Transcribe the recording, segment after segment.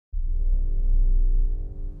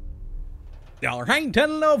Alright,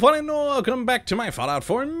 hello everyone and welcome back to my Fallout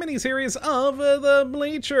 4 miniseries of The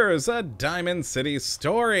Bleachers, a Diamond City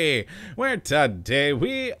story, where today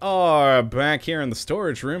we are back here in the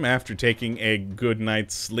storage room after taking a good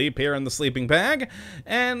night's sleep here in the sleeping bag,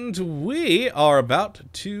 and we are about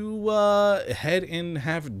to head and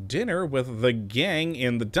have dinner with the gang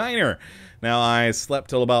in the diner. Now, I slept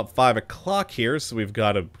till about 5 o'clock here, so we've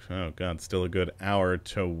got oh god, still a good hour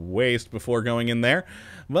to waste before going in there.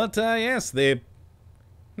 But, yes,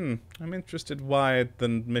 I'm interested why the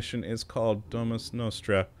mission is called Domus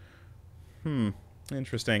Nostra.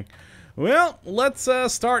 Interesting. Well, let's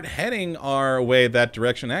start heading our way that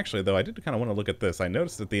direction. Actually, though, I did kind of want to look at this. I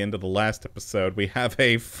noticed at the end of the last episode, we have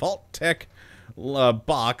a Vault Tech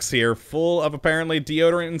box here full of apparently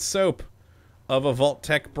deodorant and soap of a Vault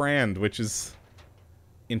Tech brand, which is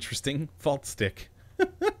interesting. Vault Stick.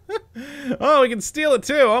 Oh, we can steal it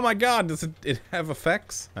too. Oh my god, does it have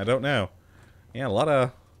effects? I don't know. Yeah, a lot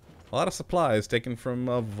of supplies taken from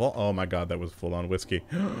a vault. Oh my god, that was full-on whiskey.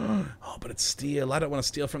 Oh, but it's steel. I don't want to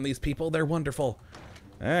steal from these people. They're wonderful.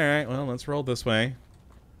 Alright, well, let's roll this way.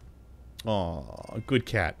 Aw, good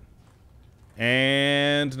cat.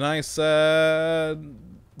 And nice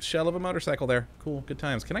shell of a motorcycle there. Cool, good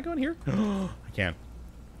times. Can I go in here? I can.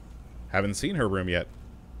 Haven't seen her room yet.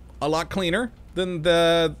 A lot cleaner than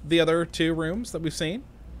the other two rooms that we've seen.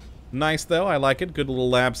 Nice, though. I like it. Good little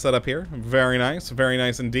lab setup here. Very nice. Very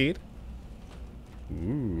nice indeed.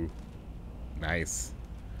 Ooh. Nice.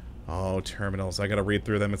 Oh, terminals. I gotta read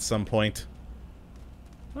through them at some point.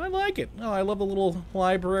 I like it. Oh, I love the little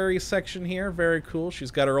library section here. Very cool.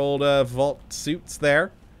 She's got her old vault suits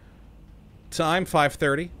there. Time,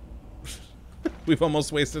 5:30. We've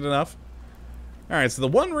almost wasted enough. Alright, so the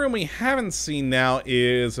one room we haven't seen now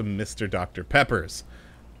is Mr. Dr. Pepper's,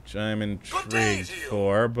 which I'm intrigued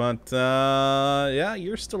for, but, yeah,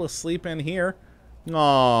 you're still asleep in here.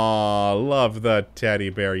 Aw, love the teddy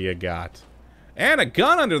bear you got. And a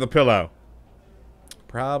gun under the pillow.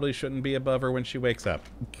 Probably shouldn't be above her when she wakes up.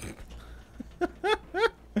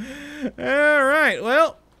 Alright,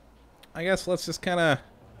 well, I guess let's just kind of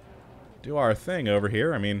do our thing over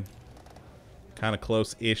here. I mean, kind of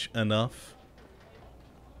close-ish enough.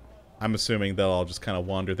 I'm assuming they'll all just kind of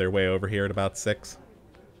wander their way over here at about 6.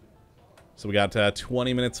 So we got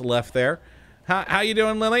 20 minutes left there. How you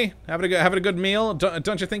doing, Lily? Having a good meal?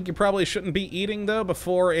 Don't you think you probably shouldn't be eating, though,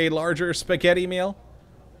 before a larger spaghetti meal?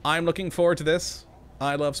 I'm looking forward to this.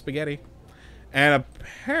 I love spaghetti. And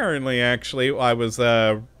apparently, actually, I was,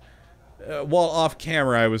 while off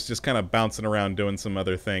camera, I was just kind of bouncing around doing some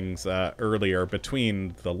other things earlier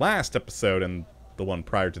between the last episode and the one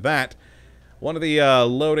prior to that. One of the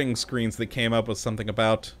loading screens that came up was something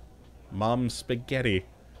about Mom's spaghetti.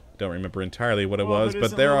 Don't remember entirely what it was,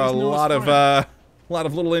 but there are a lot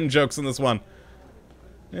of little in-jokes in this one.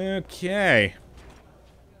 Okay.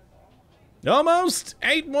 Almost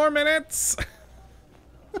 8 more minutes.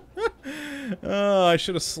 Oh, I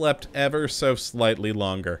should have slept ever so slightly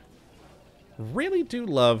longer. Really do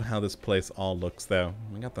love how this place all looks, though.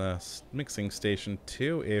 We got the mixing station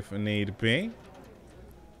too, if need be.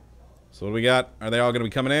 So what do we got? Are they all going to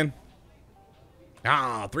be coming in?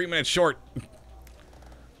 Ah, 3 minutes short.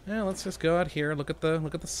 Yeah, let's just go out here. Look at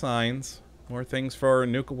the signs. More things for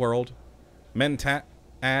Nuka World. Mentat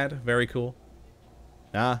ad, very cool.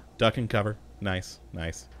 Ah, duck and cover. Nice,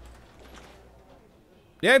 nice.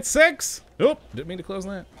 Yeah, it's 6. Oop, didn't mean to close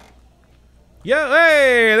that. Yeah,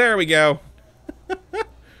 hey, there we go.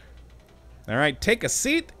 All right, take a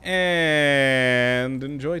seat and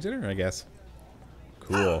enjoy dinner, I guess.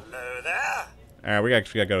 Cool. Hello there. Alright, we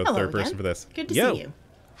actually gotta go to the third again. person for this. Good to see you.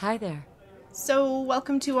 Hi there. So,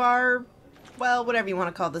 welcome to our, well, whatever you want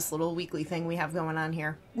to call this little weekly thing we have going on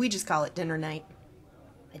here. We just call it dinner night.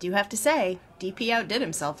 I do have to say, DP outdid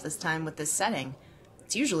himself this time with this setting.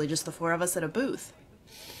 It's usually just the 4 of us at a booth.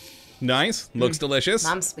 Nice. Looks delicious.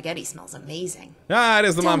 Mom's spaghetti smells amazing. Ah, it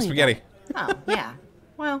is the Tell mom's me spaghetti. Oh, yeah.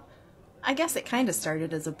 Well, I guess it kind of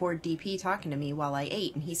started as a bored DP talking to me while I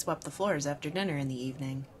ate and he swept the floors after dinner in the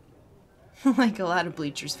evening. Like a lot of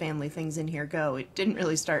Bleachers family things in here go, it didn't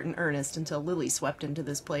really start in earnest until Lily swept into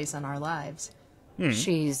this place on our lives.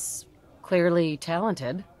 She's clearly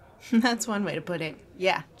talented. That's one way to put it.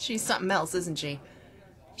 Yeah, she's something else, isn't she?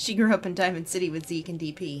 She grew up in Diamond City with Zeke and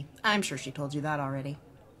DP. I'm sure she told you that already.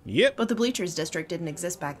 Yep. But the Bleachers district didn't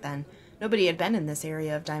exist back then. Nobody had been in this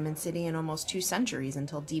area of Diamond City in almost 2 centuries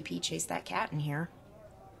until DP chased that cat in here.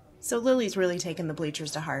 So Lily's really taken the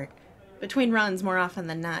Bleachers to heart. Between runs, more often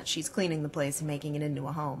than not, she's cleaning the place and making it into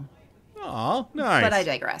a home. Aw, nice. But I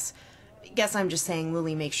digress. Guess I'm just saying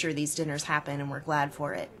Lily makes sure these dinners happen and we're glad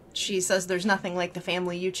for it. She says there's nothing like the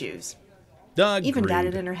family you choose. Even got it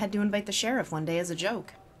Agreed. in her head to invite the sheriff one day as a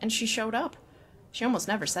joke. And she showed up. She almost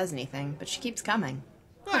never says anything, but she keeps coming.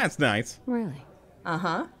 That's nice. Really?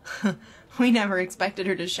 Uh-huh. We never expected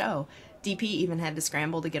her to show. DP even had to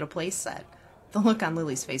scramble to get a place set. The look on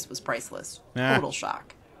Lily's face was priceless. Total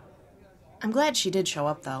shock. I'm glad she did show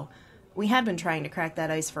up, though. We had been trying to crack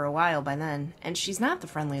that ice for a while by then, and she's not the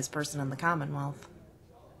friendliest person in the Commonwealth.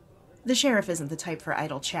 The sheriff isn't the type for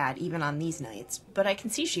idle chat, even on these nights, but I can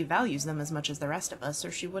see she values them as much as the rest of us,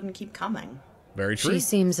 or she wouldn't keep coming. Very true. She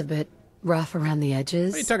seems a bit rough around the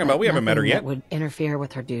edges. What are you talking about? We haven't met her Nothing yet. that would interfere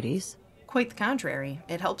with her duties. Quite the contrary.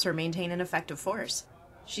 It helps her maintain an effective force.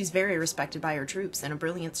 She's very respected by her troops and a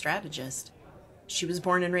brilliant strategist. She was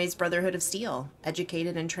born and raised Brotherhood of Steel,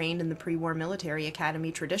 educated and trained in the pre-war military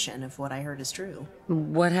academy tradition, if what I heard is true.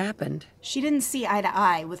 What happened? She didn't see eye to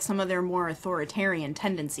eye with some of their more authoritarian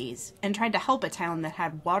tendencies, and tried to help a town that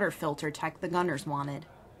had water filter tech the gunners wanted.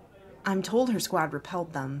 I'm told her squad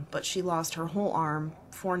repelled them, but she lost her whole arm,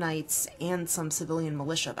 4 knights, and some civilian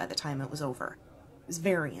militia by the time it was over. It was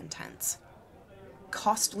very intense.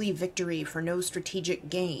 Costly victory for no strategic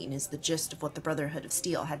gain is the gist of what the Brotherhood of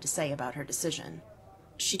Steel had to say about her decision.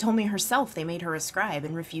 She told me herself they made her a scribe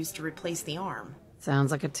and refused to replace the arm. Sounds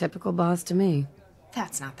like a typical boss to me.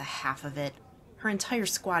 That's not the half of it. Her entire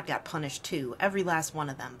squad got punished too, every last one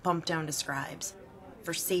of them, bumped down to scribes,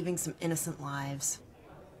 for saving some innocent lives.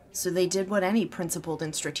 So they did what any principled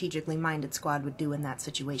and strategically minded squad would do in that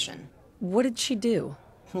situation. What did she do?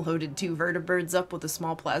 Loaded 2 vertibirds up with a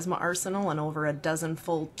small plasma arsenal and over a dozen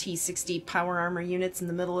full T-60 power armor units in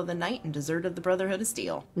the middle of the night and deserted the Brotherhood of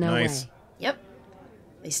Steel. No Nice. way. Yep.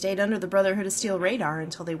 They stayed under the Brotherhood of Steel radar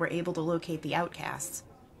until they were able to locate the Outcasts,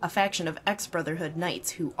 a faction of ex-Brotherhood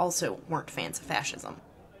knights who also weren't fans of fascism.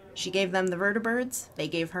 She gave them the vertibirds, they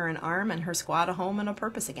gave her an arm and her squad a home and a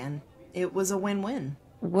purpose again. It was a win-win.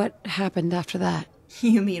 What happened after that?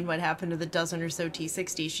 You mean what happened to the dozen or so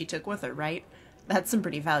T-60s she took with her, right? That's some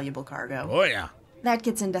pretty valuable cargo. Oh, yeah. That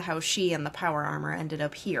gets into how she and the power armor ended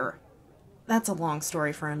up here. That's a long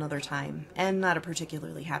story for another time, and not a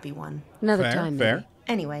particularly happy one. Another Fair, time, fair. maybe.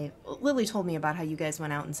 Anyway, Lily told me about how you guys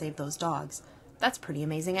went out and saved those dogs. That's pretty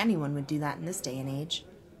amazing. Anyone would do that in this day and age.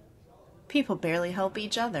 People barely help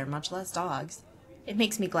each other, much less dogs. It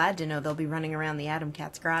makes me glad to know they'll be running around the Atom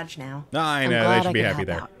Cat's garage now. I I'm know. glad They should I be could happy help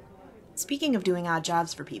there. out. Speaking of doing odd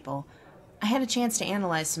jobs for people, I had a chance to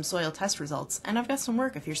analyze some soil test results, and I've got some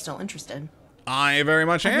work if you're still interested. I very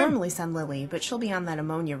much I am. normally send Lily, but she'll be on that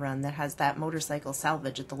ammonia run that has that motorcycle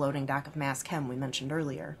salvage at the loading dock of Mass Chem we mentioned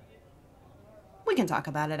earlier. We can talk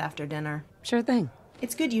about it after dinner. Sure thing.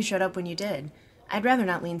 It's good you showed up when you did. I'd rather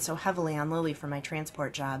not lean so heavily on Lily for my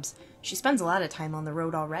transport jobs. She spends a lot of time on the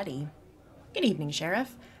road already. Good evening,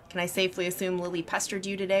 Sheriff. Can I safely assume Lily pestered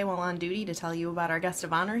you today while on duty to tell you about our guest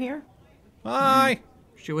of honor here? Hi.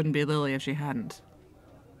 She wouldn't be Lily if she hadn't.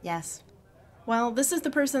 Yes. Well, this is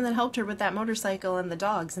the person that helped her with that motorcycle and the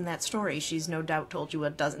dogs in that story she's no doubt told you a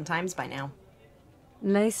dozen times by now.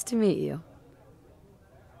 Nice to meet you.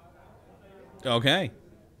 Okay.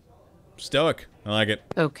 Stoic. I like it.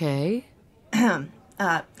 Okay.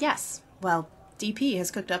 Yes. Well, DP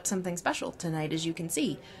has cooked up something special tonight, as you can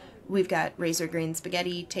see. We've got razor green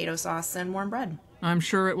spaghetti, tato sauce, and warm bread. I'm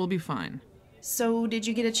sure it will be fine. So, did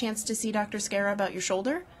you get a chance to see Dr. Scara about your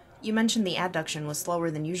shoulder? You mentioned the adduction was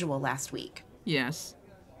slower than usual last week. Yes.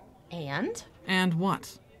 And? And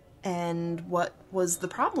what? And what was the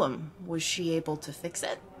problem? Was she able to fix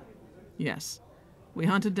it? Yes. We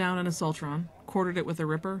hunted down an assaultron, quartered it with a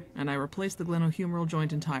ripper, and I replaced the glenohumeral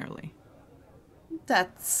joint entirely.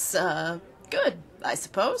 That's, good, I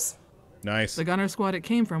suppose. Nice. The gunner squad it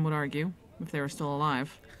came from would argue, if they were still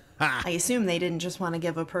alive. I assume they didn't just want to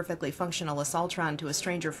give a perfectly functional assaultron to a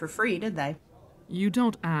stranger for free, did they? You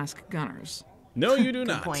don't ask gunners. No, you do Good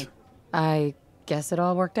not. point. I guess it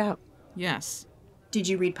all worked out. Yes. Did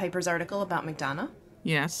you read Piper's article about McDonough?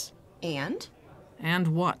 Yes. And? And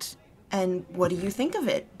what? And what do you think of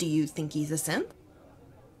it? Do you think he's a synth?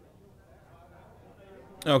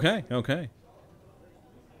 Okay, okay.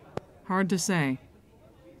 Hard to say.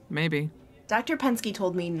 Maybe. Dr. Pensky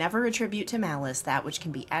told me never attribute to malice that which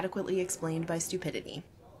can be adequately explained by stupidity.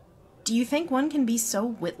 Do you think one can be so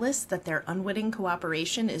witless that their unwitting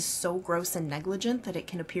cooperation is so gross and negligent that it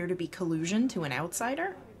can appear to be collusion to an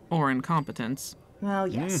outsider? Or incompetence. Well,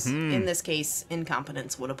 yes. In this case,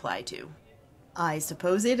 incompetence would apply too. I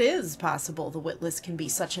suppose it is possible the witless can be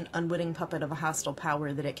such an unwitting puppet of a hostile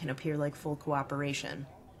power that it can appear like full cooperation.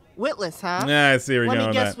 Witless, huh? Yeah, I see where you're Let going me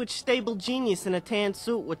with guess that. which stable genius in a tan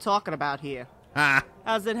suit we're talking about here. Ah.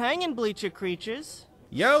 How's it hanging, Bleacher creatures?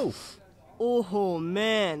 Yo. Oh,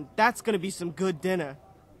 man, that's gonna be some good dinner.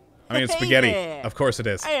 I mean, it's Hey spaghetti. there. Of course it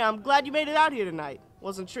is. Hey, I'm glad you made it out here tonight.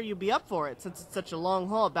 Wasn't sure you'd be up for it, since it's such a long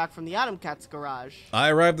haul back from the Atom Cat's garage. I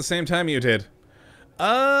arrived the same time you did.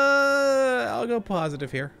 I'll go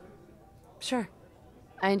positive here. Sure.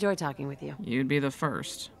 I enjoy talking with you. You'd be the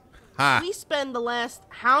first. Ha! We spend the last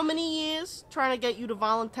how many years trying to get you to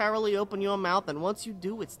voluntarily open your mouth, and once you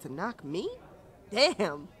do, it's to knock me?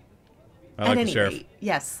 Damn. I like At the any sheriff. rate,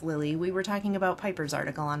 yes, Lily, we were talking about Piper's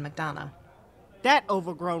article on McDonough. That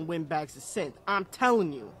overgrown windbag's a synth, I'm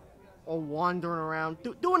telling you. Or wandering around,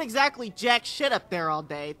 doing exactly jack shit up there all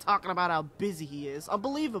day, talking about how busy he is.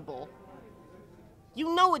 Unbelievable.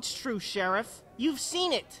 You know it's true, Sheriff. You've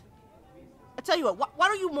seen it. I tell you what, why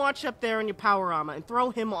don't you march up there in your power armor and throw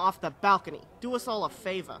him off the balcony? Do us all a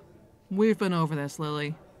favor. We've been over this,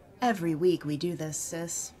 Lily. Every week we do this,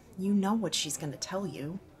 sis. You know what she's gonna tell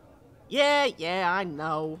you. Yeah, I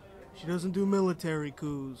know. She doesn't do military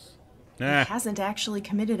coups. He hasn't actually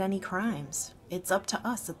committed any crimes. It's up to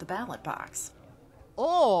us at the ballot box.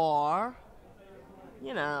 Or,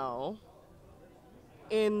 you know,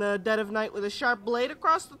 in the dead of night with a sharp blade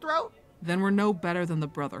across the throat? Then we're no better than the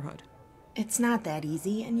Brotherhood. It's not that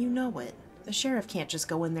easy, and you know it. The sheriff can't just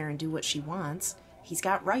go in there and do what she wants. He's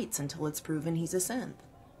got rights until it's proven he's a synth.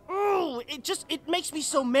 Oh, it makes me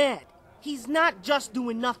so mad. He's not just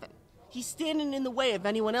doing nothing. He's standing in the way of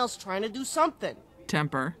anyone else trying to do something.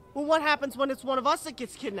 Temper. Well, what happens when it's one of us that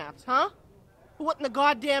gets kidnapped, huh? What in the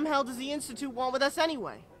goddamn hell does the Institute want with us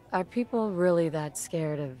anyway? Are people really that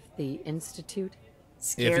scared of the Institute?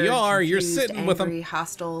 Scared, you are, you're confused, sitting with 'em. angry,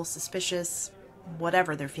 hostile, suspicious,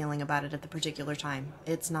 whatever they're feeling about it at the particular time.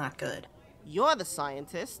 It's not good. You're the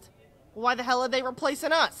scientist. Why the hell are they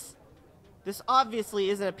replacing us? This obviously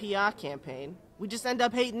isn't a PR campaign. We just end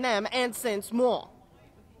up hating them and since more.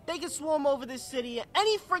 They can swarm over this city at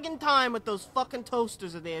any friggin' time with those fucking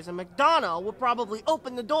toasters of theirs, and McDonough will probably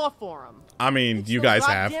open the door for them. I mean, It's you no guys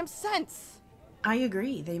have. goddamn sense. I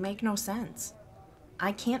agree, they make no sense.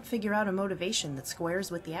 I can't figure out a motivation that squares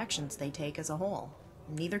with the actions they take as a whole.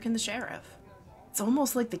 Neither can the sheriff. It's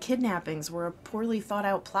almost like the kidnappings were a poorly thought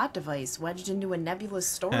out plot device wedged into a nebulous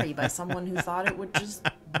story by someone who thought it would just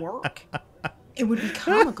work. It would be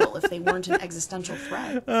comical if they weren't an existential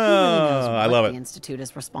threat. Oh, I love The it. Institute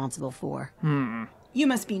is responsible for. You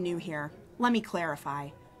must be new here. Let me clarify.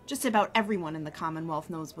 Just about everyone in the Commonwealth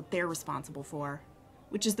knows what they're responsible for,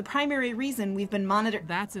 which is the primary reason we've been monitored.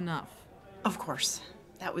 That's enough. Of course.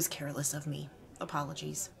 That was careless of me.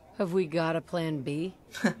 Apologies. Have we got a plan B?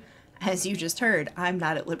 As you just heard, I'm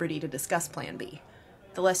not at liberty to discuss Plan B.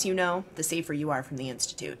 The less you know, the safer you are from the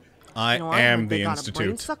Institute. I You know, am heard they the got a brain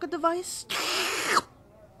Institute. sucker device.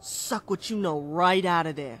 Suck what you know right out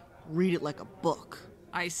of there. Read it like a book.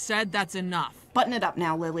 I said that's enough. Button it up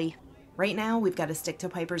now, Lily. Right now, we've got to stick to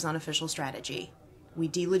Piper's unofficial strategy. We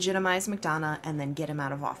delegitimize McDonough and then get him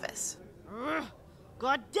out of office.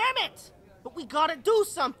 God damn it! But we gotta do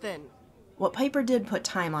something. What Piper did put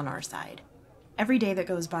time on our side. Every day that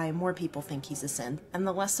goes by, more people think he's a synth, and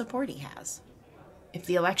the less support he has. If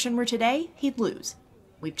the election were today, he'd lose.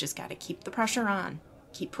 We've just got to keep the pressure on.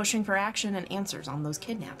 Keep pushing for action and answers on those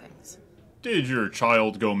kidnappings. Did your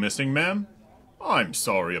child go missing, ma'am? I'm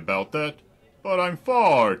sorry about that, but I'm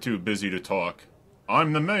far too busy to talk.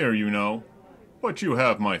 I'm the mayor, you know, but you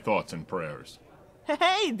have my thoughts and prayers.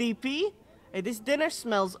 Hey, DP. Hey, this dinner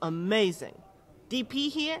smells amazing. DP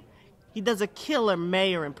here, he does a killer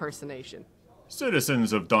mayor impersonation.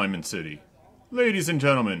 Citizens of Diamond City, ladies and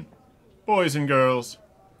gentlemen, boys and girls,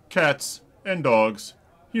 cats and dogs,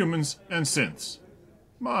 humans and synths.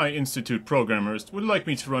 My Institute programmers would like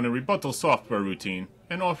me to run a rebuttal software routine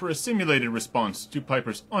and offer a simulated response to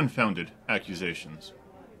Piper's unfounded accusations.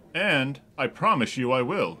 And I promise you I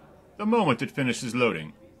will, the moment it finishes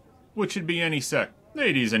loading, which should be any sec.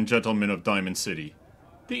 Ladies and gentlemen of Diamond City,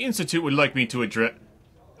 the Institute would like me to address...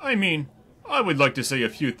 I would like to say a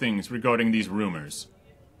few things regarding these rumors.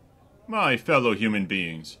 My fellow human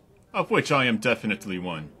beings, of which I am definitely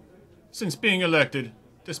one. Since being elected,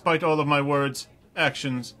 despite all of my words,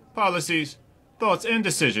 actions, policies, thoughts, and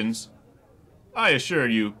decisions, I assure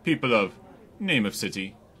you, people of Name of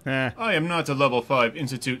City, I am not a level 5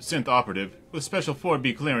 Institute synth operative with special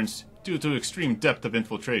 4B clearance due to extreme depth of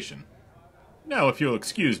infiltration. Now, if you'll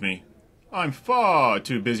excuse me, I'm far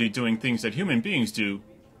too busy doing things that human beings do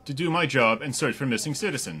to do my job and search for missing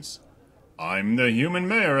citizens. I'm the human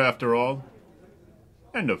mayor, after all.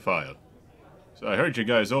 End of file. So I heard you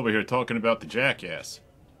guys over here talking about the jackass.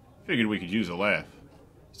 Figured we could use a laugh.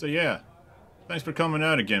 So yeah, thanks for coming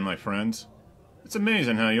out again, my friends. It's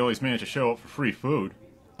amazing how you always manage to show up for free food.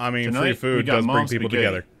 I mean, Tonight, free we food got does bring mom people spaghetti,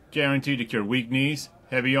 together. guaranteed to cure weak knees,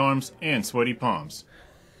 heavy arms, and sweaty palms.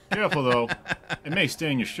 Careful, though. It may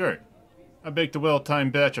stain your shirt. I baked a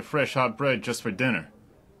well-timed batch of fresh hot bread just for dinner.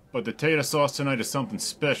 But the tater sauce tonight is something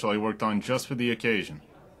special I worked on just for the occasion.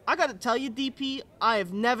 I gotta tell you, DP, I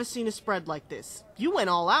have never seen a spread like this. You went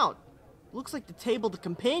all out. Looks like the table the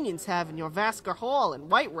companions have in your Vasker Hall in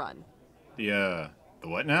Whiterun. The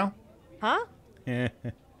what now? Huh?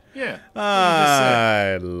 Yeah.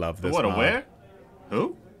 I love this. What, a mob. where?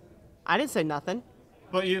 Who? I didn't say nothing.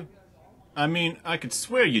 But you... I mean, I could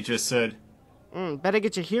swear you just said... Better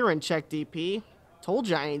get your hearing checked, DP. Told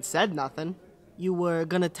you I ain't said nothing. You were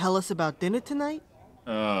gonna tell us about dinner tonight?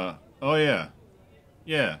 Oh yeah.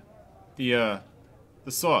 Yeah. The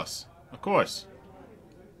sauce. Of course.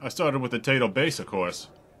 I started with the potato base, of course.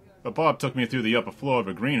 But Bob took me through the upper floor of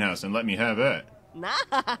a greenhouse and let me have that.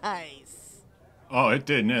 Nice! Oh, it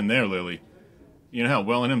didn't end there, Lily. You know how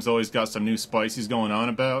Wellingham's always got some new spice he's going on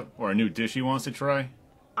about? Or a new dish he wants to try?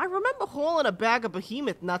 I remember hauling a bag of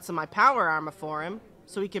behemoth nuts in my power armor for him,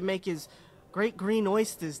 so he could make his great green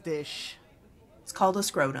oysters dish. It's called a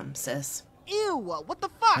scrotum, sis. Ew, what the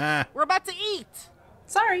fuck? We're about to eat!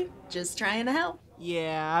 Sorry, just trying to help.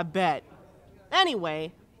 Yeah, I bet.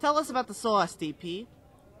 Anyway, tell us about the sauce, DP.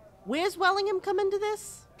 Where's Wellingham come into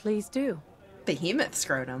this? Please do. Behemoth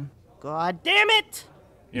scrotum. God damn it!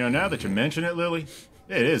 You know, now that you mention it, Lily,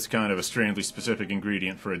 it is kind of a strangely specific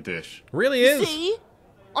ingredient for a dish. Really is. See?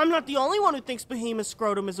 I'm not the only one who thinks behemoth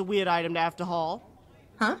scrotum is a weird item to have to haul.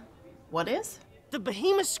 Huh? What is? The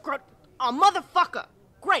behemoth scrotum... Oh, motherfucker!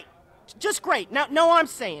 Great! Just great. Now I'm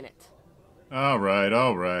saying it. All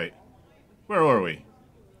right. Where were we?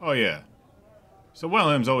 Oh, yeah. So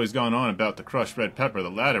Wellham's always gone on about the crushed red pepper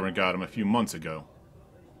that Latimer got him a few months ago.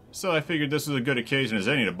 So I figured this was a good occasion as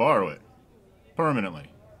any to borrow it.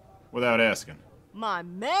 Permanently. Without asking. My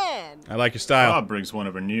man! I like your style. Bob brings one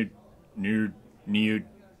of her Neodymium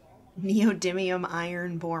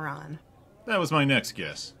iron boron. That was my next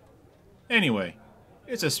guess. Anyway,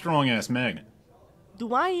 it's a strong-ass magnet.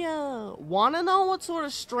 Do I, wanna know what sort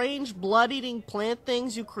of strange blood-eating plant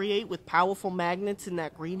things you create with powerful magnets in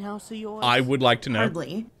that greenhouse of yours? I would like to know.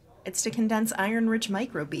 Hardly. It's to condense iron-rich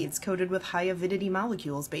microbeads coated with high avidity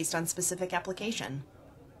molecules based on specific application.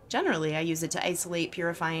 Generally, I use it to isolate,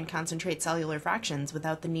 purify, and concentrate cellular fractions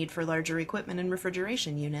without the need for larger equipment and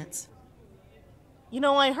refrigeration units. You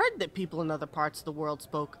know, I heard that people in other parts of the world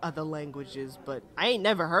spoke other languages, but I ain't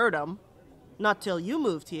never heard 'em. Not till you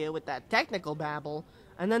moved here with that technical babble,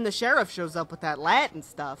 and then the sheriff shows up with that Latin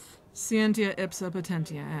stuff. Scientia ipsa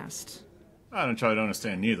potentia est. I don't try to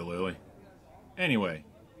understand neither, Lily. Anyway,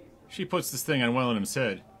 she puts this thing on Wellingham's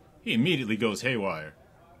head. He immediately goes haywire.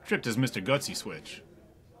 Tripped his Mr. Gutsy switch.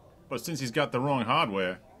 But since he's got the wrong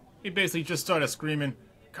hardware, he basically just started screaming,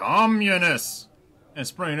 "Communists!" and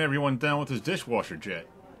spraying everyone down with his dishwasher jet.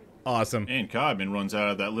 Awesome. Ann Codman runs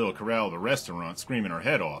out of that little corral of a restaurant screaming her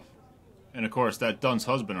head off. And of course, that dunce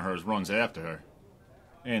husband of hers runs after her.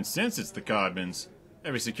 And since it's the Codmans,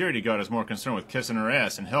 every security guard is more concerned with kissing her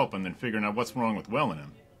ass and helping than figuring out what's wrong with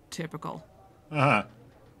Wellingham. Typical.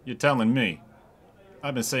 You're telling me.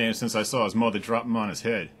 I've been saying it since I saw his mother drop him on his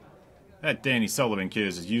head. That Danny Sullivan kid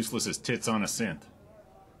is as useless as tits on a synth.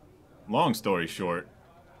 Long story short,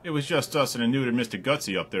 it was just us and a neutered Mr.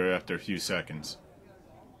 Gutsy up there after a few seconds.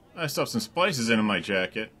 I stuffed some spices into my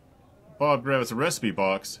jacket. Bob grabbed us a recipe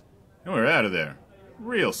box, and we're out of there.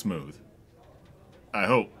 Real smooth. I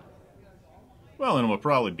hope. Well, will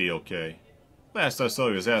probably be okay. Last I saw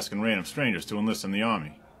he was asking random strangers to enlist in the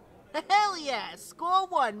army. Hell yeah! Score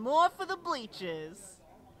one more for the Bleachers.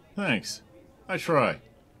 Thanks. I try.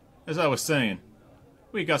 As I was saying,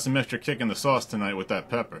 we got some extra kick in the sauce tonight with that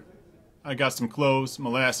pepper. I got some cloves,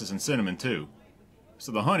 molasses, and cinnamon too.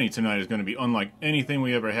 So the honey tonight is going to be unlike anything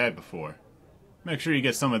we ever had before. Make sure you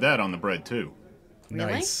get some of that on the bread too.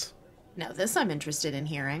 Really? Nice. Now this I'm interested in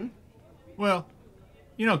hearing. Well,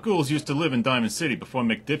 you know ghouls used to live in Diamond City before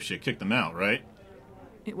McDipshit kicked them out, right?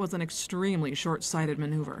 It was an extremely short-sighted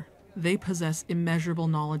maneuver. They possess immeasurable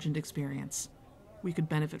knowledge and experience. We could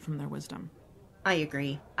benefit from their wisdom. I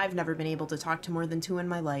agree. I've never been able to talk to more than 2 in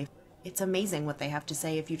my life. It's amazing what they have to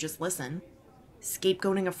say if you just listen.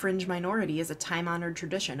 Scapegoating a fringe minority is a time-honored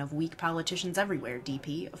tradition of weak politicians everywhere,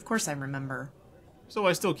 DP. Of course I remember. So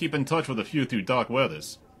I still keep in touch with a few through Doc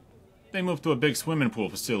Weathers. They moved to a big swimming pool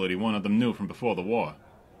facility one of them knew from before the war.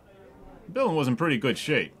 The building was in pretty good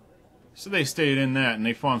shape, so they stayed in that and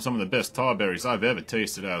they farmed some of the best tarberries I've ever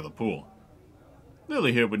tasted out of the pool.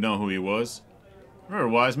 Lily here would know who he was. Remember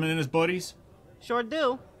Wiseman and his buddies? Sure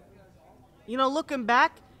do. You know, looking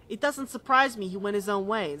back, it doesn't surprise me he went his own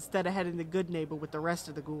way instead of heading the good neighbor with the rest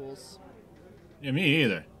of the ghouls. Yeah, me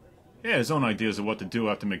either. He had his own ideas of what to do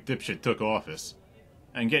after McDipshit took office.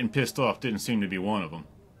 and getting pissed off didn't seem to be one of them.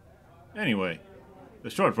 Anyway, the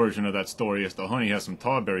short version of that story is the honey has some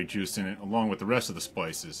tawberry juice in it along with the rest of the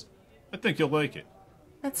spices. I think you'll like it.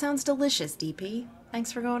 That sounds delicious, DP.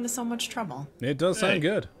 Thanks for going to so much trouble. It does sound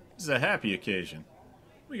good. This is a happy occasion.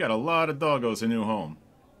 We got a lot of doggos a new home,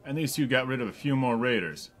 and these two got rid of a few more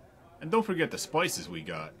raiders. And don't forget the spices we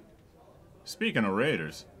got. Speaking of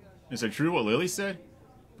raiders, is it true what Lily said?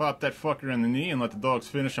 Pop that fucker in the knee and let the dogs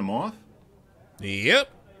finish him off? Yep.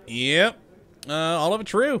 All of it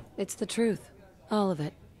true. It's the truth. All of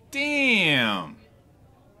it. Damn!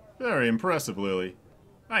 Very impressive, Lily.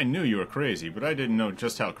 I knew you were crazy, but I didn't know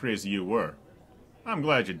just how crazy you were. I'm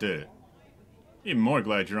glad you did it. Even more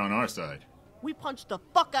glad you're on our side. We punched the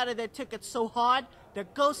fuck out of their tickets so hard, their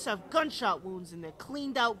ghosts have gunshot wounds and their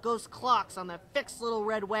cleaned out ghost clocks on their fixed little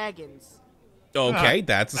red wagons. Okay,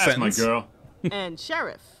 that's a sentence. My girl. And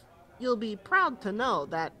Sheriff, you'll be proud to know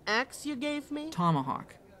that axe you gave me?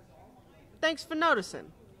 Tomahawk. Thanks for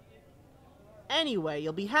noticing. Anyway,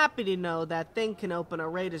 you'll be happy to know that thing can open a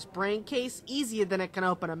raider's brain case easier than it can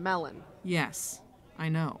open a melon. Yes, I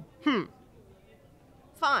know.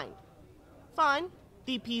 Fine.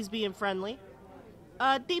 DP's being friendly.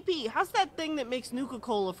 DP, how's that thing that makes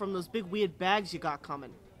Nuka-Cola from those big weird bags you got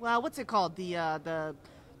coming? Well, what's it called? The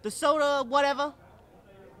soda whatever?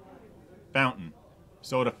 Fountain.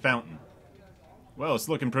 Soda fountain. Well, it's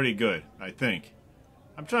looking pretty good, I think.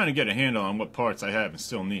 I'm trying to get a handle on what parts I have and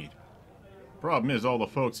still need. Problem is, all the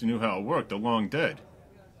folks who knew how it worked are long dead.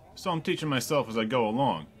 So I'm teaching myself as I go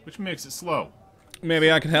along, which makes it slow.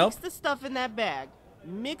 Maybe I can help. Takes the stuff in that bag,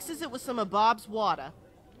 mixes it with some of Bob's water,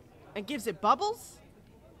 and gives it bubbles?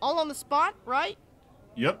 All on the spot, right?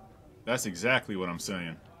 Yep, that's exactly what I'm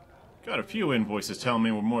saying. Got a few invoices telling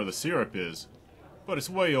me where more of the syrup is, but it's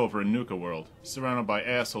way over in Nuka World, surrounded by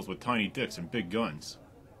assholes with tiny dicks and big guns.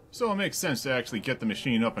 So it makes sense to actually get the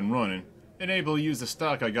machine up and running, and able to use the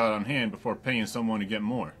stock I got on hand before paying someone to get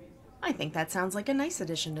more. I think that sounds like a nice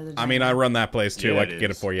addition to the I mean, I run that place too. Yeah, I could get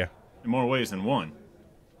it for you. In more ways than one.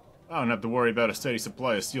 I don't have to worry about a steady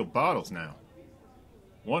supply of sealed bottles now.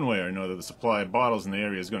 One way or another, the supply of bottles in the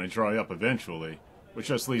area is going to dry up eventually, which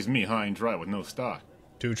just leaves me high and dry with no stock.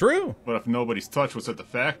 Too true. But if nobody's touched what's at the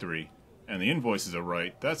factory, and the invoices are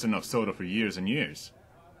right, that's enough soda for years and years.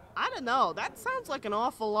 I don't know, that sounds like an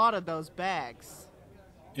awful lot of those bags.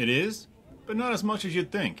 It is, but not as much as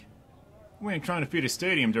you'd think. We ain't trying to feed a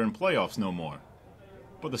stadium during playoffs no more.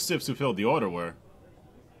 But the sips who filled the order were.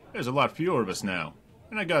 There's a lot fewer of us now,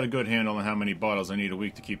 and I got a good handle on how many bottles I need a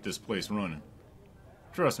week to keep this place running.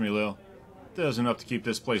 Trust me, Lil, there's enough to keep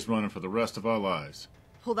this place running for the rest of our lives.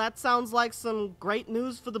 Well, that sounds like some great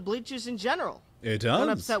news for the Bleachers in general. It does. Don't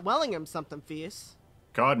upset Wellingham something fierce.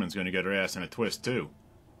 Codman's gonna get her ass in a twist, too.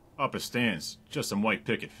 Up it stands, just some white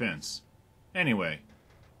picket fence. Anyway,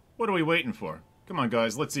 what are we waiting for? Come on,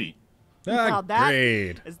 guys, let's eat. Now that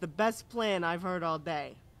Great. is the best plan I've heard all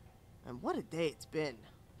day. And what a day it's been.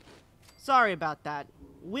 Sorry about that.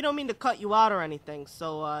 We don't mean to cut you out or anything,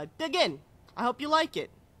 so dig in. I hope you like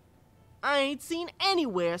it. I ain't seen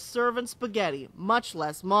anywhere serving spaghetti, much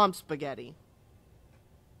less mom's spaghetti.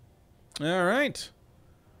 All right.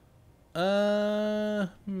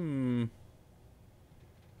 I'm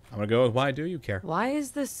gonna go with why do you care? Why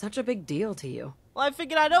is this such a big deal to you? Well, I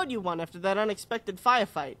figured I'd owe you one after that unexpected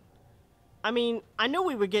firefight. I mean, I knew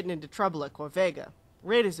we were getting into trouble at Corvega.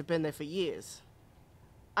 Raiders have been there for years.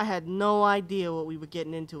 I had no idea what we were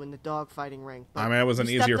getting into in the dogfighting ring. I mean, it was an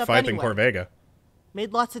we stepped easier up fight than anyway. Corvega.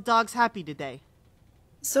 Made lots of dogs happy today.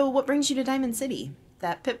 So what brings you to Diamond City?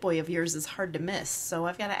 That Pip-Boy of yours is hard to miss, so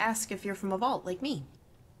I've got to ask if you're from a vault like me.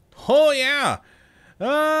 Oh yeah.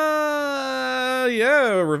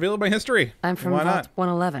 Yeah. Reveal my history. I'm from Why Vault not?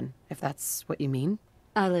 111, if that's what you mean.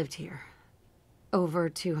 I lived here over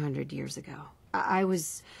 200 years ago. I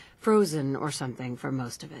was frozen or something for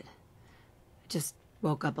most of it. Just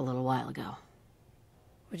woke up a little while ago.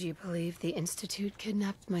 Would you believe the Institute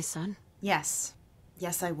kidnapped my son? Yes.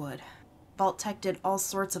 Yes, I would. Vault Tech did all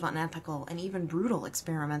sorts of unethical and even brutal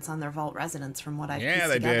experiments on their Vault residents from what I've Yeah, pieced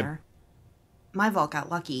they did. together. My Vault got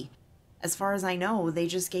lucky. As far as I know, they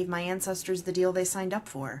just gave my ancestors the deal they signed up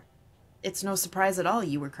for. It's no surprise at all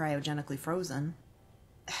you were cryogenically frozen.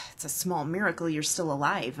 It's a small miracle you're still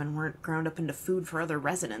alive and weren't ground up into food for other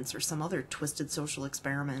residents or some other twisted social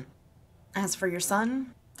experiment. As for your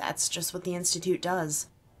son, that's just what the Institute does.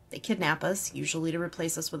 They kidnap us, usually to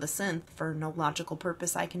replace us with a synth, for no logical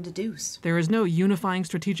purpose I can deduce. There is no unifying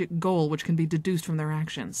strategic goal which can be deduced from their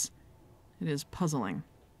actions. It is puzzling.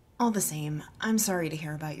 All the same, I'm sorry to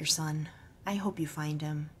hear about your son. I hope you find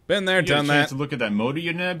him. Been there, You got done a chance that. to look at that motor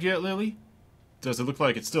you nabbed yet, Lily? Does it look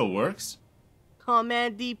like it still works? Oh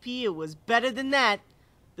man, DP, it was better than that.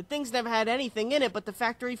 The thing's never had anything in it but the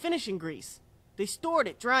factory finishing grease. They stored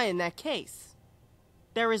it dry in that case.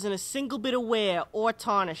 There isn't a single bit of wear or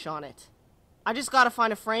tarnish on it. I just gotta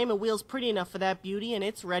find a frame and wheels pretty enough for that beauty, and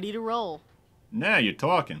it's ready to roll. Now you're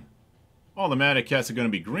talking. All the Matic cats are gonna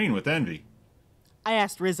be green with envy. I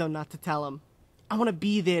asked Rizzo not to tell him. I want to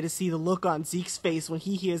be there to see the look on Zeke's face when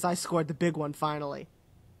he hears I scored the big one finally.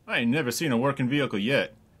 I ain't never seen a working vehicle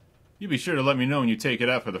yet. You be sure to let me know when you take it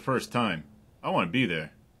out for the first time. I want to be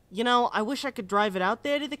there. You know, I wish I could drive it out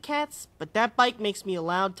there to the cats, but that bike makes me a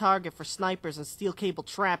loud target for snipers and steel cable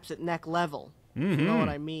traps at neck level. You know what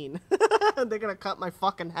I mean. They're gonna cut my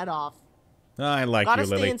fucking head off. I like Gotta you,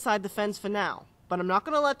 Lily. stay inside the fence for now, but I'm not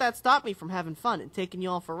gonna let that stop me from having fun and taking you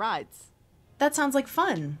all for rides. That sounds like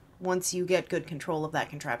fun, once you get good control of that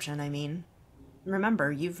contraption, I mean.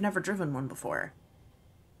 Remember, you've never driven one before.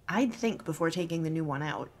 I'd think before taking the new one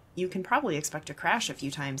out, you can probably expect to crash a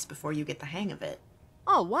few times before you get the hang of it.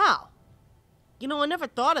 Oh, wow. You know, I never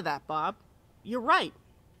thought of that, Bob. You're right.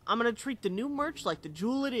 I'm gonna treat the new merch like the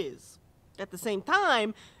jewel it is. At the same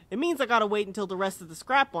time, it means I gotta wait until the rest of the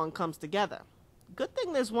scrap one comes together. Good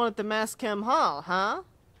thing there's one at the Mass Chem Hall, huh?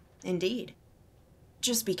 Indeed.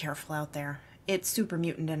 Just be careful out there. It's super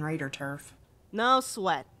mutant and raider turf. No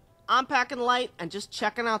sweat. I'm packing light and just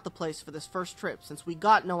checking out the place for this first trip since we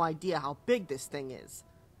got no idea how big this thing is.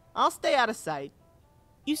 I'll stay out of sight.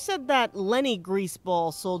 You said that Lenny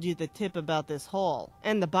Greaseball sold you the tip about this haul,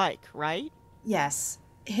 and the bike, right? Yes.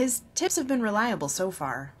 His tips have been reliable so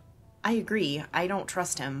far. I agree, I don't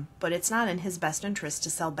trust him, but it's not in his best interest to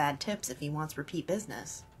sell bad tips if he wants repeat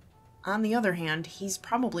business. On the other hand, he's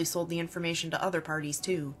probably sold the information to other parties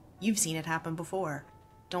too. You've seen it happen before.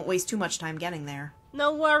 Don't waste too much time getting there.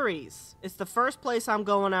 No worries. It's the first place I'm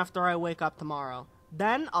going after I wake up tomorrow.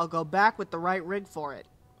 Then I'll go back with the right rig for it.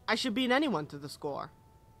 I should beat anyone to the score.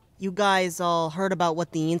 You guys all heard about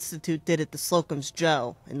what the Institute did at the Slocum's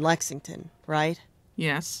Joe in Lexington, right?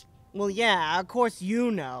 Yes. Well, yeah, of course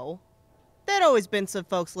you know. There'd always been some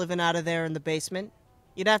folks living out of there in the basement.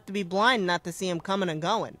 You'd have to be blind not to see 'em coming and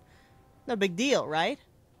going. No big deal, right?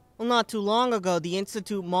 Well, not too long ago, the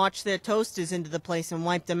Institute marched their toasters into the place and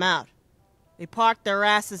wiped them out. They parked their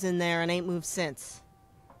asses in there and ain't moved since.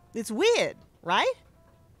 It's weird, right?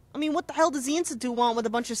 I mean, what the hell does the Institute want with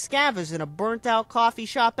a bunch of scavengers in a burnt-out coffee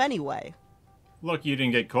shop anyway? Lucky you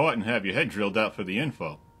didn't get caught and have your head drilled out for the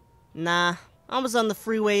info. Nah, I was on the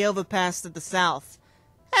freeway overpass to the south.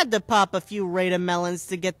 Had to pop a few Raider melons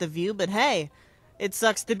to get the view, but hey, it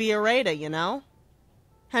sucks to be a Raider, you know?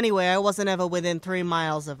 Anyway, I wasn't ever within 3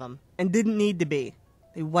 miles of them, and didn't need to be.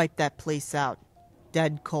 They wiped that place out.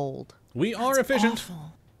 Dead cold. We are That's efficient.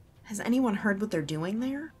 awful. Has anyone heard what they're doing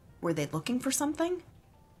there? Were they looking for something?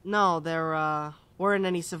 No, there, weren't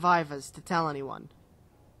any survivors to tell anyone.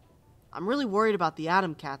 I'm really worried about the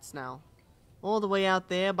Atom Cats now. All the way out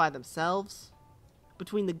there by themselves.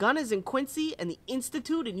 Between the Gunners in Quincy and the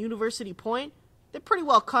Institute in University Point, they're pretty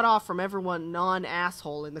well cut off from everyone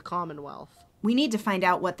non-asshole in the Commonwealth. We need to find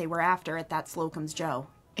out what they were after at that Slocum's Joe.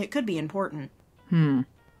 It could be important. I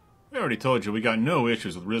already told you we got no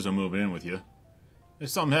issues with Rizzo moving in with you. If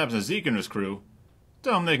something happens to Zeke and his crew,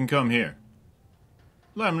 tell them they can come here.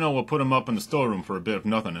 Let them know we'll put them up in the storeroom for a bit if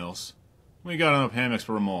nothing else. We got enough hammocks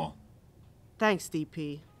for them all. Thanks,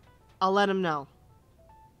 DP. I'll let them know.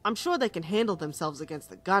 I'm sure they can handle themselves against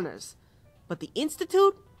the Gunners, but the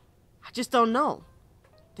Institute? I just don't know.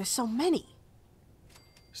 There's so many.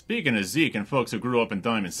 Speaking of Zeke and folks who grew up in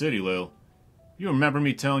Diamond City, Lil, you remember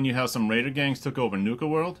me telling you how some Raider gangs took over Nuka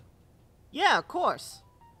World? Yeah, of course.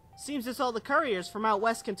 Seems it's all the couriers from out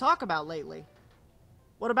west can talk about lately.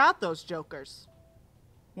 What about those jokers?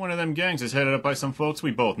 One of them gangs is headed up by some folks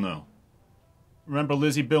we both know. Remember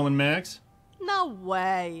Lizzie, Bill, and Mags? No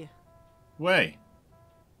way. Way.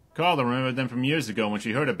 Carla remembered them from years ago when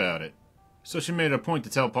she heard about it, so she made it a point to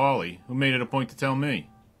tell Polly, who made it a point to tell me.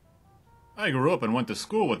 I grew up and went to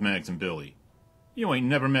school with Mags and Billy. You ain't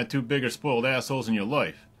never met two bigger spoiled assholes in your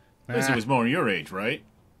life. Lizzie was more your age, right?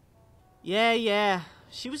 Yeah.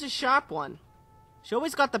 She was a sharp one. She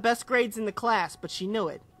always got the best grades in the class, but she knew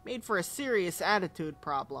it. Made for a serious attitude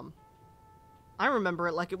problem. I remember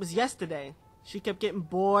it like it was yesterday. She kept getting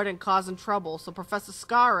bored and causing trouble, so Professor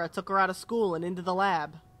Scara took her out of school and into the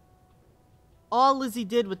lab. All Lizzie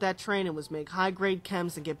did with that training was make high-grade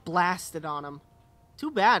chems and get blasted on them. Too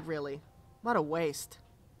bad, really. What a waste.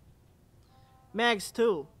 Mags,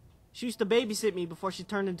 too. She used to babysit me before she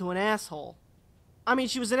turned into an asshole. I mean,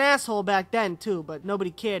 she was an asshole back then, too, but nobody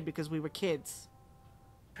cared because we were kids.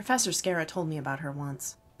 Professor Scara told me about her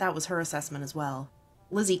once. That was her assessment as well.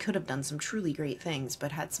 Lizzie could have done some truly great things,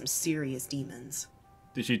 but had some serious demons.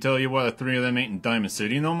 Did she tell you why the three of them ain't in Diamond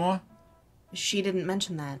City no more? She didn't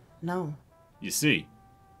mention that, no. You see,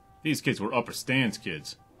 these kids were upper stands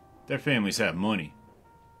kids. Their families have money.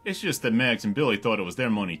 It's just that Mags and Billy thought it was their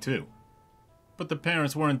money too. But the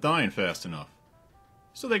parents weren't dying fast enough.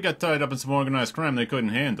 So they got tied up in some organized crime they couldn't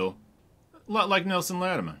handle. A lot like Nelson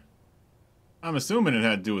Latimer. I'm assuming it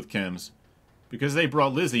had to do with chems, because they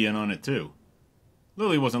brought Lizzie in on it too.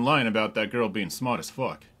 Lily wasn't lying about that girl being smart as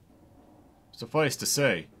fuck. Suffice to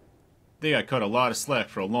say, they got cut a lot of slack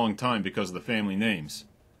for a long time because of the family names.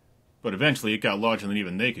 But eventually it got larger than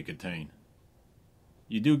even they could contain.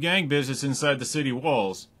 You do gang business inside the city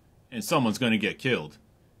walls, and someone's gonna get killed.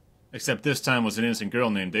 Except this time was an innocent girl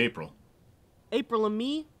named April. April and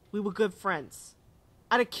me, we were good friends.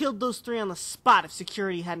 I'd have killed those three on the spot if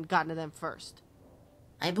security hadn't gotten to them first.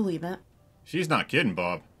 I believe it. She's not kidding,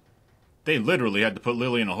 Bob. They literally had to put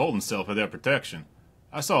Lily in a holding cell for their protection.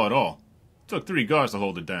 I saw it all. It took 3 guards to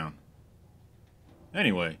hold her down.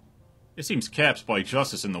 Anyway, it seems Caps fight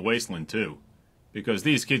justice in the wasteland too. Because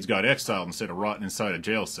these kids got exiled instead of rotting inside a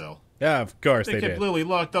jail cell. Yeah, of course They they kept did. Lily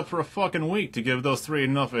locked up for a fucking week to give those 3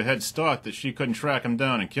 enough of a head start that she couldn't track him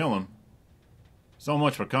down and kill him. So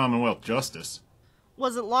much for Commonwealth justice.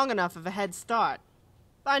 Wasn't long enough of a head start.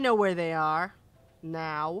 I know where they are.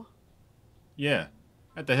 Now. Yeah,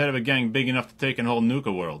 at the head of a gang big enough to take and hold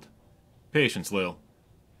Nuka World. Patience, Lil.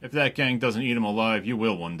 If that gang doesn't eat him alive, you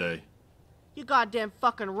will one day. You goddamn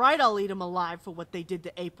fucking right I'll eat them alive for what they did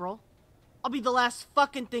to April. I'll be the last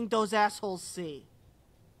fucking thing those assholes see.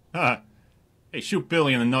 Ha! Hey, shoot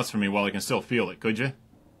Billy in the nuts for me while I can still feel it, could you?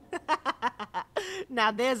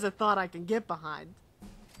 Now there's a thought I can get behind.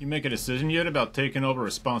 You make a decision yet about taking over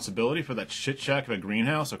responsibility for that shit shack of a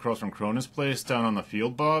greenhouse across from Cronin's place down on the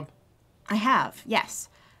field, Bob? I have, yes.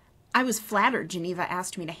 I was flattered Geneva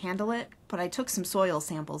asked me to handle it, but I took some soil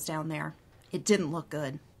samples down there. It didn't look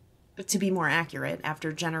good. To be more accurate,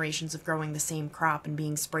 after generations of growing the same crop and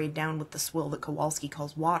being sprayed down with the swill that Kowalski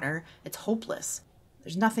calls water, it's hopeless.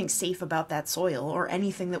 There's nothing safe about that soil or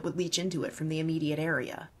anything that would leach into it from the immediate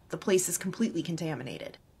area. The place is completely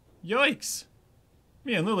contaminated. Yikes!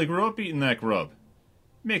 Me and Lily grew up eating that grub.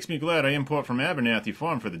 Makes me glad I import from Abernathy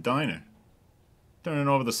Farm for the diner. Turning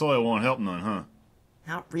over the soil won't help none, huh?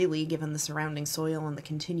 Not really, given the surrounding soil and the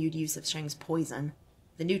continued use of Sheng's poison.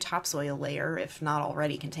 The new topsoil layer, if not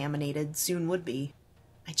already contaminated, soon would be.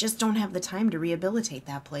 I just don't have the time to rehabilitate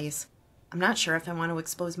that place. I'm not sure if I want to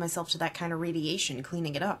expose myself to that kind of radiation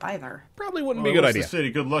cleaning it up, either. Probably wouldn't be a good idea. The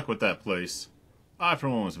city good luck with that place. I, for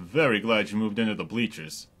one, was very glad you moved into the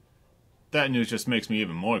Bleachers. That news just makes me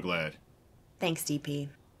even more glad. Thanks, DP.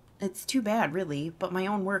 It's too bad, really, but my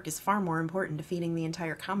own work is far more important to feeding the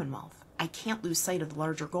entire Commonwealth. I can't lose sight of the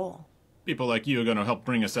larger goal. People like you are going to help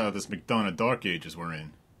bring us out of this McDonough Dark Ages we're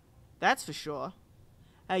in. That's for sure.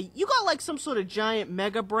 Hey, you got like some sort of giant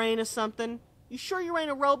mega brain or something? You sure you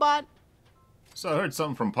ain't a robot? So I heard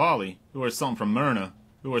something from Polly, who heard something from Myrna,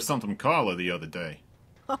 who heard something from Carla the other day.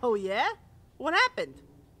 Oh, yeah? What happened?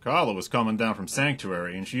 Carla was coming down from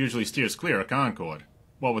Sanctuary, and she usually steers clear of Concord.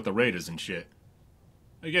 What with the raiders and shit.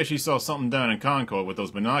 I guess she saw something down in Concord with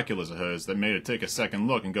those binoculars of hers that made her take a second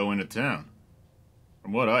look and go into town.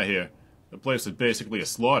 From what I hear, the place was basically a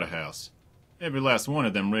slaughterhouse. Every last one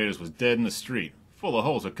of them raiders was dead in the street, full of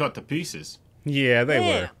holes or cut to pieces. Yeah, they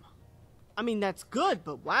Damn. were. I mean, that's good,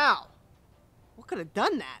 but wow. What could have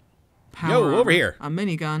done that? Power Yo, over armor, here. A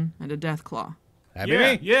minigun, and a death claw. That be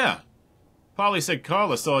Yeah, me? yeah. Polly said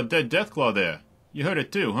Carla saw a dead Deathclaw there. You heard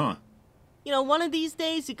it too, huh? You know, one of these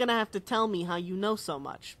days you're gonna have to tell me how you know so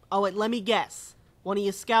much. Oh, wait, let me guess. One of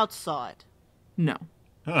your scouts saw it. No.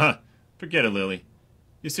 Haha, forget it, Lily.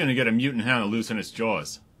 You're soon to get a mutant hound to loosen its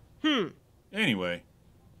jaws. Anyway,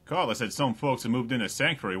 Carla said some folks had moved into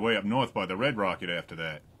Sanctuary way up north by the Red Rocket after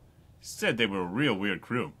that. Said they were a real weird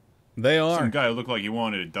crew. They are. Some guy who looked like he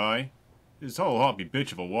wanted to die. His whole hoppy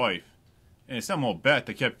bitch of a wife. And some old bat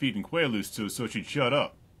that kept feeding Quaaludes to so she'd shut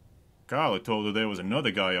up. Carla told her there was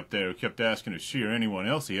another guy up there who kept asking if she or anyone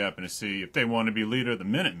else he happened to see if they wanted to be leader of the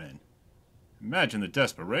Minutemen. Imagine the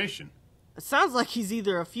desperation. It sounds like he's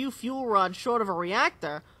either a few fuel rods short of a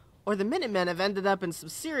reactor, or the Minutemen have ended up in some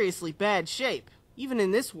seriously bad shape, even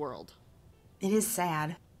in this world. It is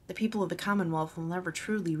sad. The people of the Commonwealth will never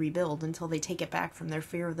truly rebuild until they take it back from their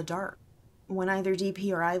fear of the dark. When either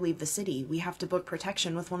DP or I leave the city, we have to book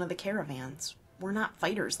protection with one of the caravans. We're not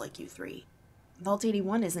fighters like you three. Vault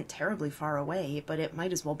 81 isn't terribly far away, but it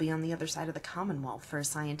might as well be on the other side of the Commonwealth for a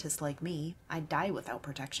scientist like me. I'd die without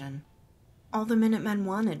protection. All the Minutemen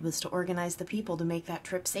wanted was to organize the people to make that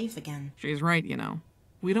trip safe again. She's right, you know.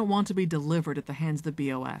 We don't want to be delivered at the hands of the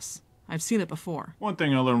BOS. I've seen it before. One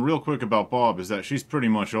thing I learned real quick about Bob is that she's pretty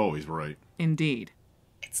much always right. Indeed.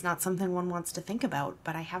 It's not something one wants to think about,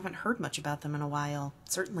 but I haven't heard much about them in a while.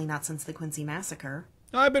 Certainly not since the Quincy Massacre.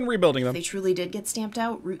 I've been rebuilding them. If they truly did get stamped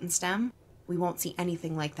out, root and stem, we won't see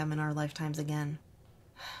anything like them in our lifetimes again.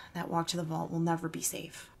 That walk to the vault will never be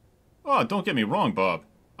safe. Oh, don't get me wrong, Bob.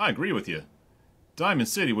 I agree with you. Diamond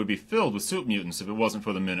City would be filled with soup mutants if it wasn't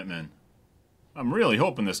for the Minutemen. I'm really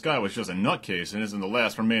hoping this guy was just a nutcase and isn't the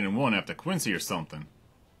last remaining one after Quincy or something.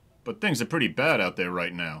 But things are pretty bad out there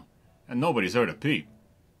right now, and nobody's heard a peep.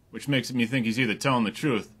 Which makes me think he's either telling the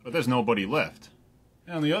truth, or there's nobody left.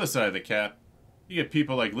 And on the other side of the cap, you get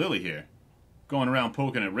people like Lily here, going around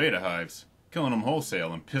poking at raider hives, killing them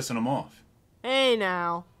wholesale and pissing them off. Hey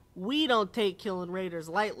now, we don't take killing raiders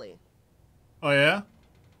lightly. Oh yeah?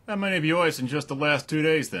 How many of yours in just the last 2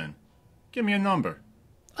 days then? Give me a number.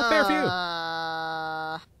 A fair few.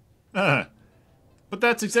 But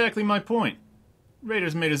that's exactly my point.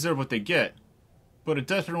 Raiders may deserve what they get, but a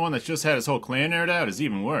desperate one that's just had his whole clan aired out is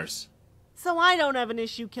even worse. So I don't have an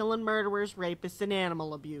issue killing murderers, rapists, and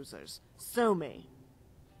animal abusers. Sue me.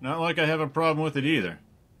 Not like I have a problem with it either.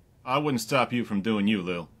 I wouldn't stop you from doing you,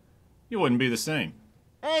 Lil. You wouldn't be the same.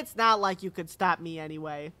 It's not like you could stop me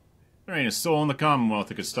anyway. There ain't a soul in the Commonwealth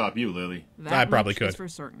that could stop you, Lily. That I probably much could. is for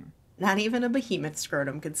certain. Not even a behemoth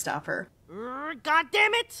scrotum could stop her. God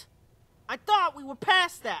damn it! I thought we were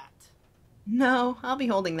past that. No, I'll be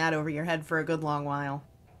holding that over your head for a good long while.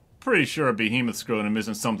 Pretty sure a behemoth scrotum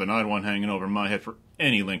isn't something I'd want hanging over my head for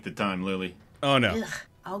any length of time, Lily. Oh no. Ugh,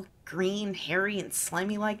 all green, hairy, and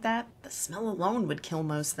slimy like that? The smell alone would kill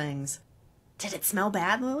most things. Did it smell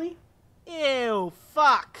bad, Lily? Ew,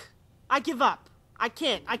 fuck. I give up. I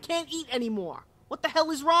can't eat anymore. What the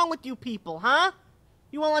hell is wrong with you people, huh?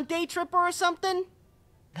 You all on day tripper or something?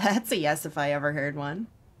 That's a yes if I ever heard one.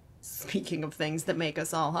 Speaking of things that make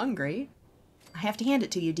us all hungry, I have to hand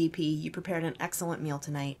it to you, DP. You prepared an excellent meal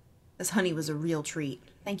tonight. This honey was a real treat.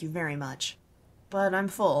 Thank you very much. But I'm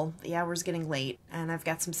full, the hour's getting late, and I've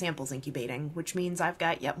got some samples incubating, which means I've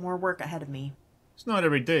got yet more work ahead of me. It's not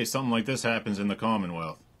every day something like this happens in the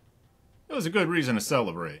Commonwealth. It was a good reason to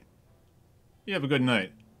celebrate. You have a good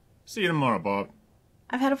night. See you tomorrow, Bob.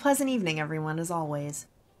 I've had a pleasant evening, everyone, as always.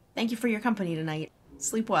 Thank you for your company tonight.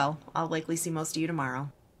 Sleep well. I'll likely see most of you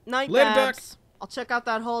tomorrow. Night, Later, Babs. Doc. I'll check out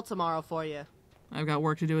that hole tomorrow for you. I've got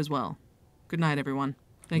work to do as well. Good night, everyone.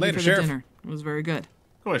 Thank Later, you for Sheriff. the dinner. It was very good.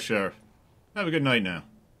 Of course, Sheriff. Have a good night now.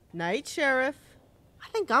 Night, Sheriff. I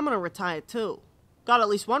think I'm gonna retire too. Got at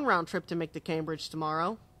least one round trip to make to Cambridge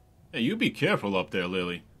tomorrow. Hey, you be careful up there,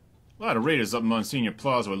 Lily. A lot of raiders up Monsignor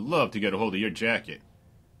Plaza would love to get a hold of your jacket.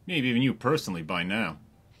 Maybe even you personally by now.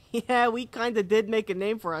 Yeah, we kinda did make a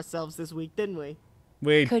name for ourselves this week, didn't we?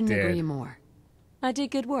 We Couldn't did. agree more. I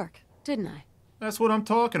did good work, didn't I? That's what I'm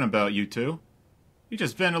talking about, you two. You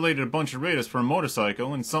just ventilated a bunch of raiders for a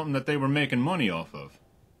motorcycle and something that they were making money off of.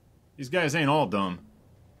 These guys ain't all dumb.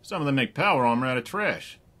 Some of them make power armor out of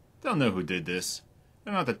trash. They'll know who did this.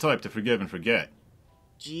 They're not the type to forgive and forget.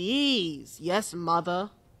 Jeez, yes, mother.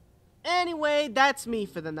 Anyway, that's me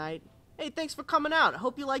for the night. Hey, thanks for coming out. I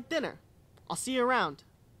hope you like dinner. I'll see you around.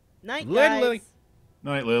 Night, Later, guys. Lily.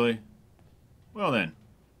 Night, Lily. Well then.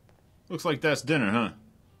 Looks like that's dinner, huh?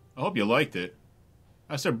 I hope you liked it.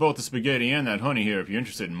 I served both the spaghetti and that honey here if you're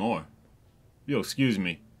interested in more. If you'll excuse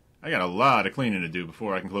me, I got a lot of cleaning to do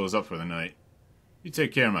before I can close up for the night. You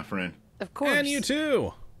take care, my friend. Of course. And you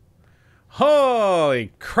too.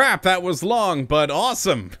 Holy crap, that was long, but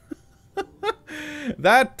awesome.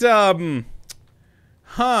 That,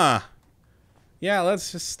 yeah,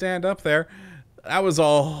 let's just stand up there. That was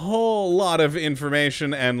a whole lot of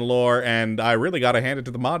information and lore, and I really got to hand it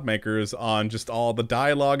to the mod makers on just all the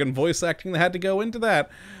dialogue and voice acting that had to go into that.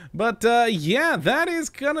 But, yeah, that is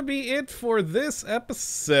gonna be it for this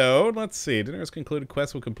episode. Let's see. Dinner is concluded.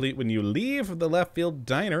 Quest will complete when you leave the Left Field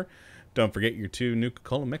Diner. Don't forget your 2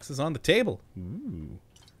 Nuka-Cola mixes on the table. Ooh.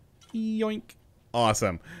 Yoink.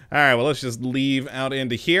 Awesome. Alright, well, let's just leave out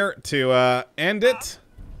into here to end it.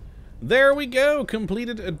 There we go.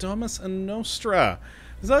 Completed Domus Nostra.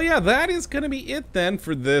 So yeah, that is going to be it then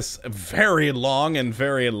for this very long and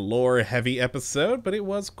very lore-heavy episode, but it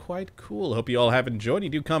was quite cool. Hope you all have enjoyed. You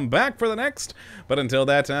do come back for the next. But until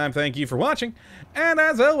that time, thank you for watching. And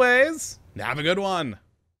as always, have a good one.